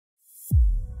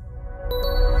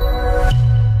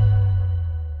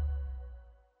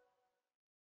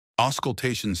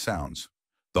Auscultation sounds.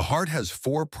 The heart has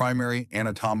four primary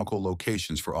anatomical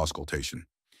locations for auscultation,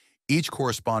 each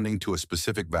corresponding to a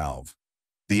specific valve.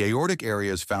 The aortic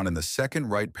area is found in the second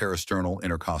right parasternal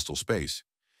intercostal space.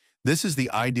 This is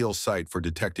the ideal site for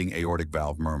detecting aortic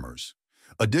valve murmurs.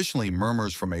 Additionally,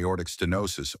 murmurs from aortic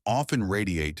stenosis often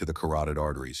radiate to the carotid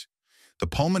arteries. The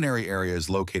pulmonary area is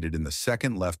located in the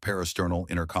second left parasternal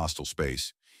intercostal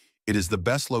space. It is the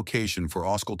best location for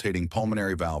auscultating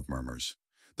pulmonary valve murmurs.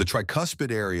 The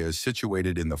tricuspid area is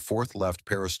situated in the fourth left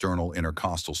parasternal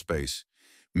intercostal space,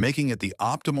 making it the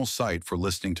optimal site for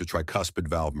listening to tricuspid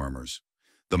valve murmurs.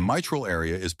 The mitral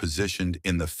area is positioned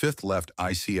in the fifth left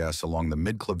ICS along the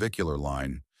midclavicular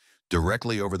line,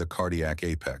 directly over the cardiac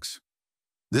apex.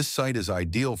 This site is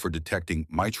ideal for detecting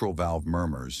mitral valve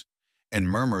murmurs, and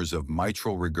murmurs of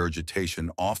mitral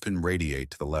regurgitation often radiate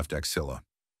to the left axilla.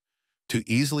 To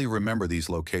easily remember these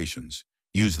locations,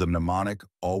 use the mnemonic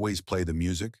 "always play the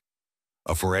music,"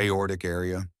 A for aortic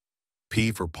area,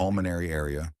 P for pulmonary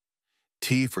area,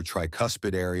 T for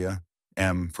tricuspid area,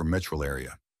 M for mitral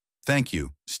area. Thank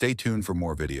you. Stay tuned for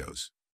more videos.